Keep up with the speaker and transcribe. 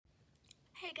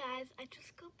Hey guys, I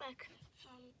just got back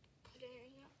from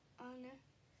putting on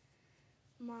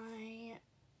my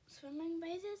swimming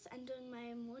bathers and doing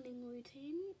my morning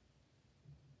routine.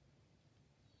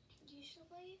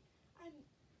 Usually I'm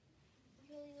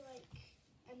really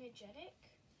energetic,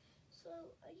 so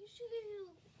I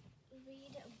usually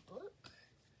read a book.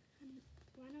 And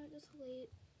why not just read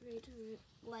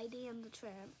Lady and the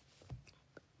Tramp?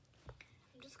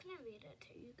 I'm just gonna read it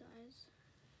to you guys.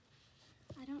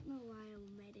 I don't know why I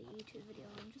made a YouTube video,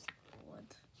 I'm just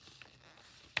bored.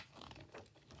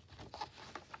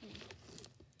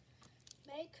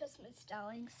 Merry Christmas,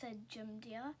 darling, said Jim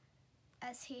Dear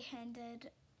as he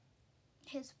handed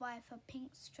his wife a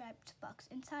pink striped box.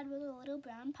 Inside was a little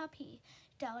brown puppy.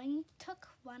 Darling took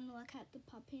one look at the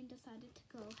puppy and decided to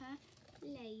call her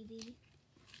Lady.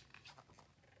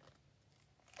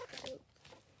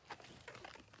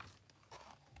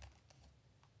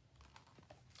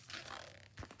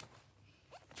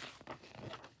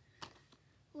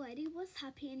 Lady was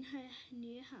happy in her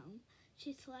new home.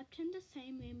 She slept in the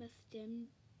same room as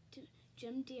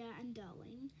Jim Dear and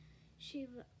Darling. She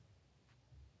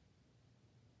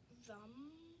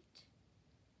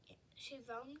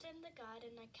roamed in the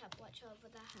garden and kept watch over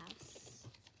the house.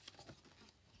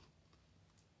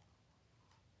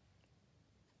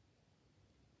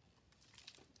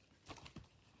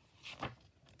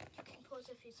 You can pause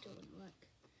if you still want to look.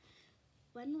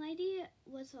 When Lady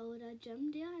was older,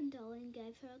 Jim Dear and Darling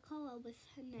gave her a collar with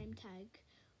her name tag.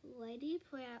 Lady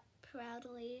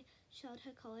proudly showed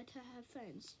her collar to her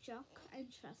friends, Jock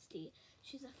and Trusty.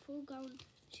 She's a full-grown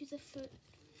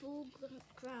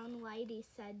lady,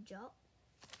 said Jock.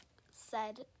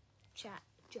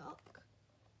 Jock.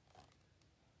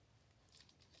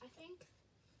 I think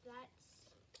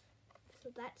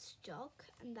that's Jock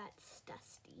and that's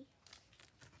Dusty.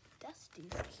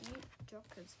 Dusty's cute,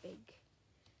 Jock is big.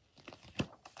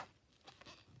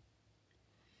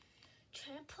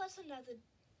 Tramp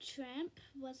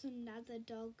was another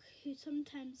dog who was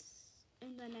sometimes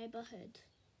in the neighborhood.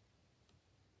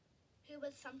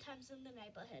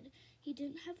 He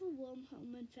didn't have a warm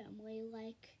home and family.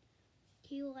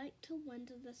 He liked to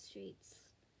wander the streets,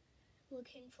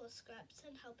 looking for scraps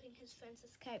and helping his friends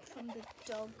escape from the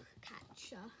dog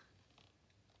catcher.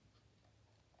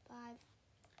 5,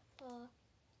 4,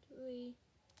 3,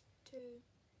 2,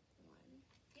 1.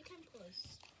 You can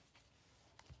pause.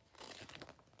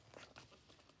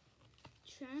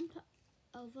 Tramp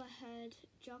overheard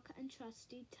Jock and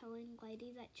Trusty telling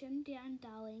Lady that Jim Dear and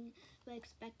Darling were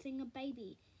expecting a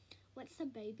baby. What's a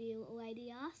baby? Lady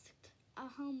asked. A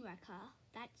home wrecker,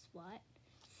 that's what,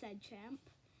 said Tramp.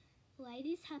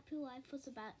 Lady's happy life was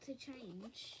about to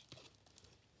change.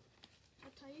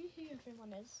 I'll tell you who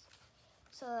everyone is.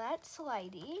 So that's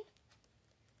Lady.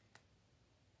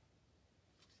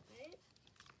 Right?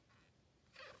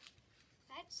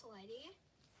 That's Lady.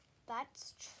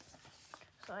 That's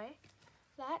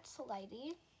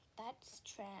Lady, that's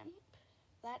Tramp,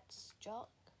 that's Jock,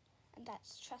 and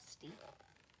that's Trusty.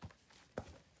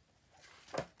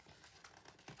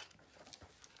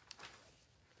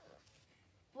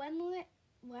 One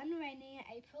rainy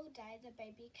April day, the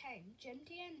baby came. Jim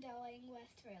Dear and Darling were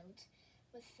thrilled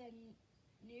with the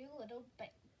new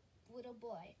little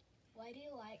boy. Lady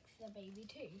likes the baby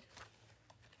too.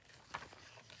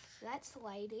 That's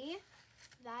Lady.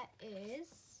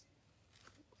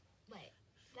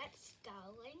 That's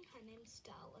Darling. Her name's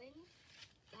Darling.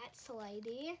 That's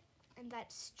Lady. And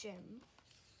that's Jim.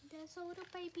 There's a little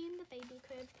baby in the baby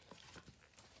crib.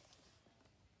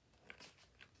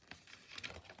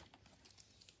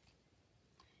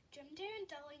 Jim Dear and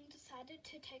Darling decided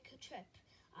to take a trip.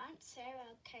 Aunt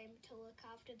Sarah came to look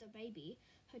after the baby.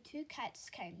 Her 2 cats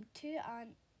came.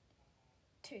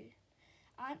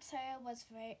 Aunt Sarah was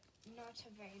not a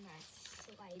very nice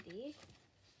lady.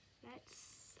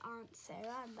 That's Aunt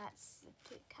Sarah and that's the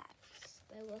 2 cats.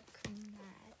 They look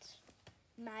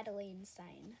madly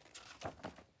insane.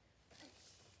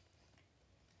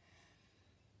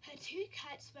 Her 2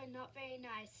 cats were not very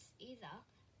nice either.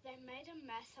 They made a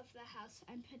mess of the house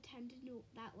and pretended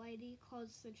that Lady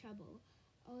caused the trouble.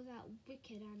 Oh, that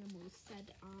wicked animal,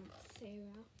 said Aunt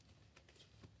Sarah.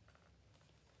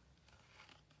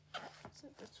 Is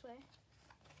it this way?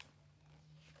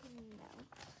 No.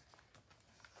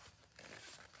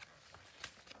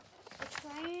 I'll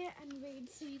try and read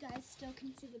so you guys still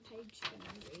can see the page when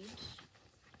I read.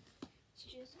 It's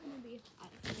just going to be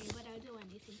hard for me, but I'll do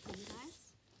anything for you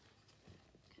guys.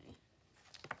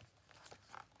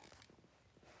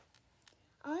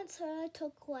 Okay. Aunt Sarah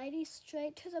took Lady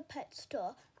straight to the pet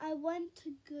store. I want a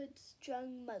good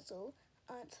strong muzzle,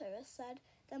 Aunt Sarah said.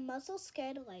 The muzzle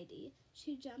scared Lady.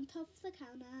 She jumped off the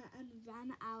counter and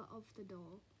ran out of the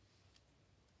door.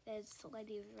 There's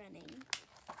Lady running.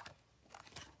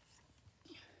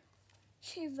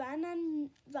 She ran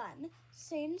and ran.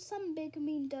 Soon some big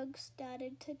mean dogs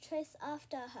started to chase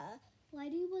after her.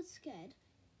 Lady was scared.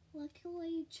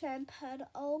 Luckily, Tramp heard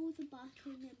all the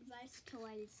barking and raced to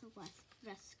Lady's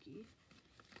rescue.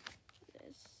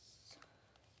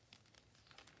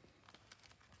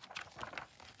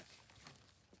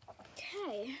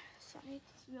 Okay, sorry,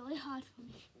 it's really hard for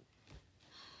me.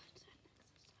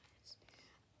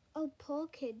 Oh, poor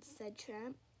kid, said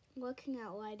Tramp, looking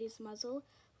at Lady's muzzle.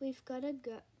 We've got to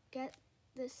get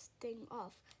this thing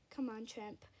off. Come on,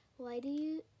 Tramp.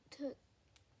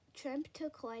 Tramp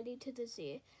took Lady to the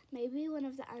zoo. Maybe one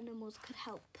of the animals could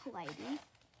help Lady.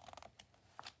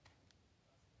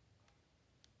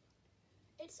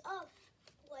 It's off,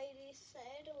 Lady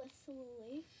said with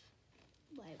relief.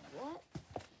 Wait, what?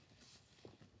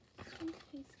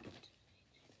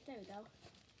 There we go.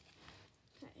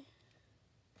 Okay.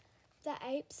 The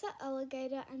apes, the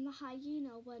alligator, and the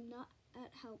hyena were not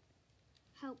at help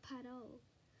at all.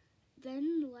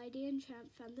 Then Lady and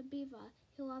Tramp found the beaver.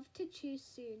 He loved to chew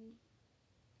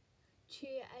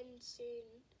and soon,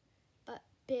 but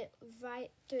bit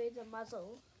right through the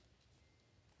muzzle.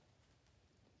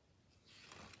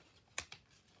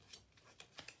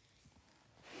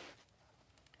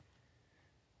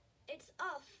 It's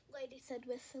off, Lady said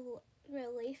with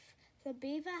relief. The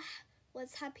beaver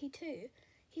was happy too.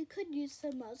 He could use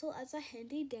the muzzle as a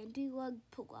handy-dandy lug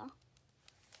puller.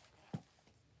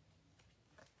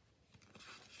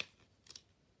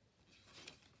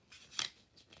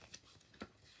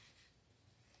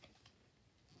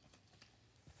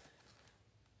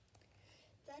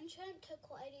 Then Tramp took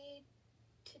Lady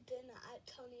to dinner at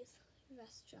Tony's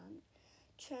restaurant.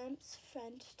 Tramp's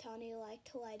friend Tony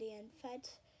liked Lady and fed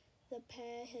the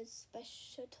pair his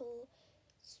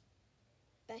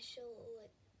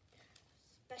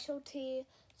specialty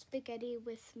spaghetti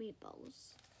with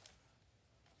meatballs.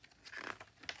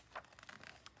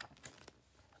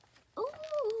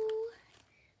 Ooh!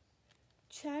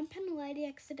 Tramp and Lady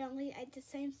accidentally ate the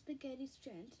same spaghetti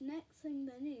strand. Next thing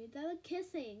they knew, they were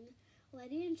kissing.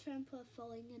 Lady and Tramp were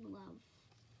falling in love.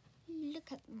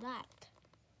 Look at that.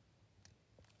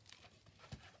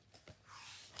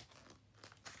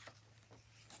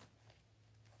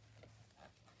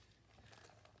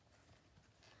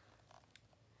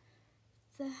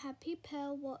 The happy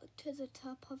pair walked to the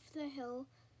top of the hill.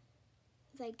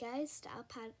 They gazed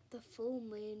up at the full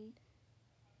moon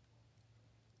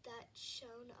that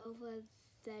shone over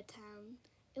their town.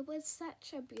 It was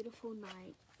such a beautiful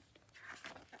night.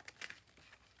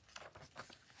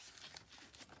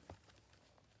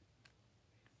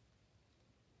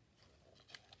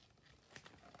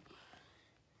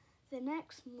 The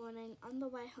next morning, on the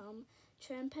way home,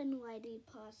 Tramp and Lady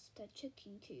passed a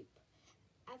chicken coop.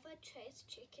 Ever chased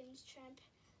chickens? Tramp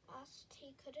asked.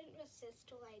 He couldn't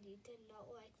resist. Lady did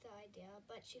not like the idea,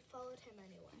 but she followed him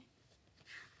anyway.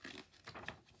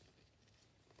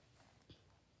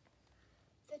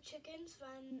 The chickens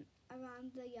ran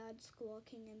around the yard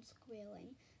squawking and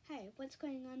squealing. Hey, what's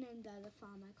going on in there? The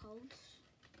farmer called.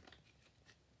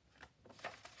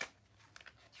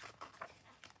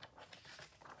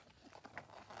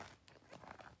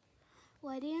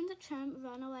 Lady and the Tramp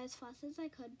ran away as fast as they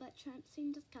could, but Tramp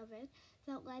soon discovered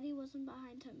that Lady wasn't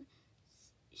behind him.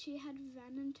 She had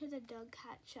run into the dog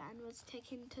catcher and was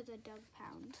taken to the dog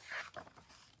pound.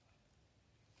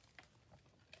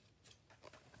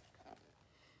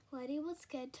 Lady was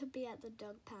scared to be at the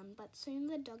dog pound, but soon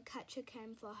the dog catcher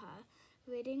came for her.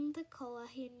 Reading the collar,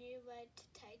 he knew where to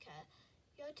take her.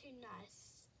 You're too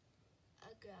nice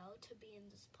a girl to be in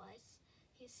this place,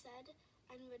 he said,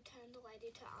 and returned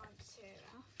Lady to Aunt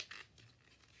Sarah.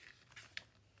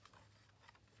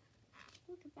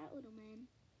 Look at that little man.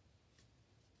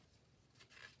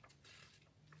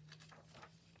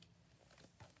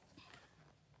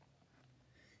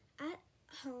 At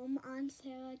home, Aunt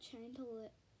Sarah chained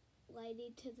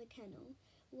Lady to the kennel.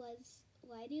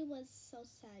 Lady was so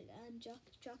sad, and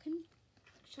Jock and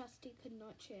Trusty could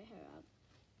not cheer her up.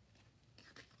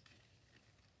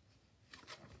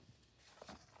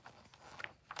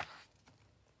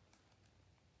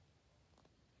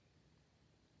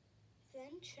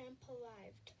 Then Tramp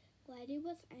arrived. Lady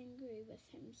was angry with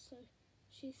him, so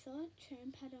she thought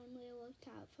Tramp had only looked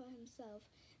out for himself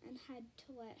and had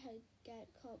to let her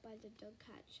get caught by the dog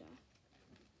catcher.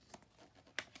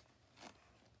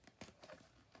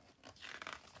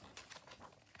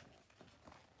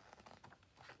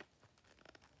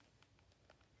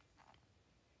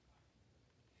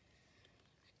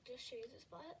 show you this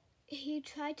part. He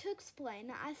tried to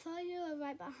explain. I thought you were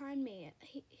right behind me.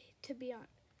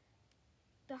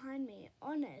 Behind me.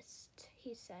 Honest,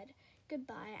 he said.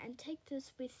 Goodbye, and take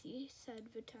this with you, said,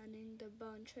 returning the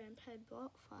bone Tramp had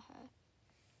brought for her.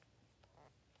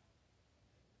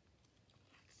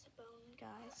 That's the bone,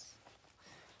 guys.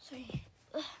 Sorry.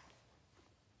 Ugh.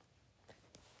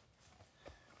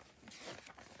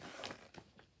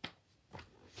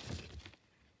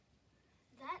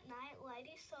 That night,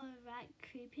 Lady saw a rat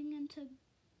creeping into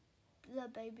the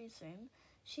baby's room.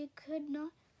 She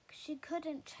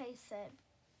couldn't chase it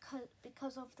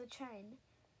because of the chain.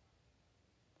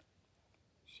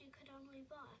 She could only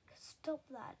bark. Stop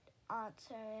that, Aunt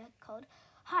Sarah called.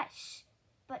 Hush!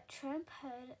 But Tramp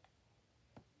heard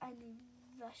and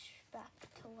rushed back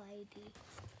to Lady.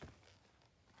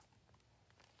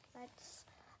 That's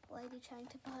Lady trying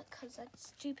to bark because that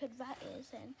stupid rat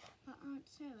is in. But Aunt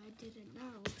Sarah didn't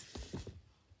know.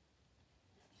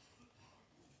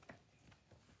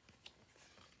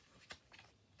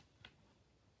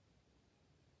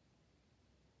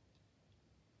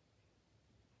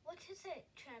 What is it?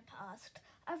 Tramp asked.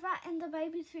 A rat in the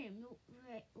baby's room,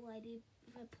 Lady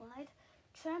replied.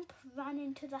 Tramp ran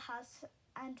into the house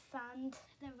and found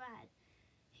the rat.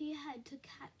 He had to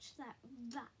catch that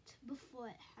rat before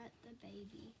it hurt the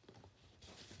baby.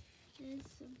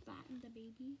 There's a rat in the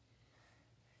baby.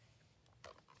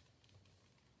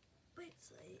 Wait,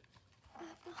 sorry. I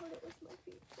have to hold it with my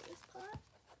feet for this part.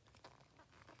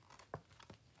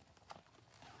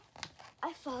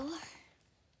 I fell.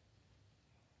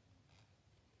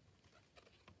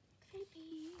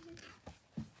 Baby.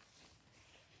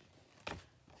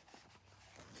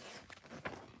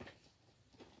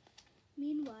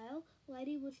 Meanwhile,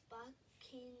 Lady was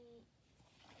barking.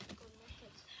 Oh, my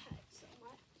head hurts so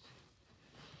much.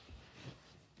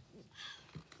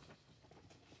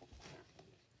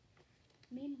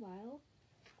 Meanwhile,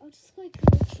 I'll just go to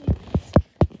sleep.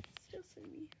 Still see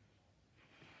me.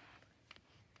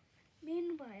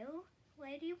 Meanwhile,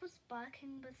 Lady was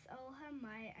barking with all her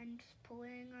might and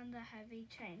pulling on the heavy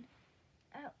chain.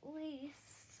 At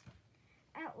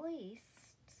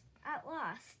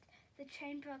last, the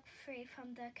chain broke free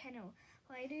from the kennel.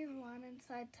 Lady ran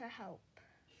inside to help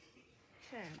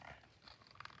Tramp.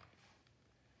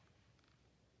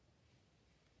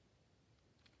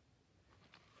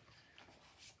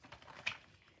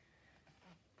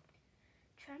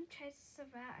 Tramp chased the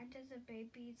rat into the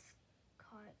baby's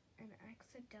cot and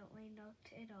accidentally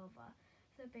knocked it over.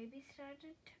 The baby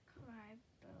started to cry,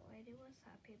 but Lady was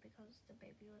happy because the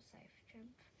baby was safe.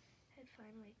 Tramp had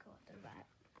finally caught the rat.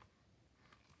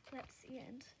 That's the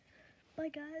end. Bye,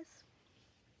 guys.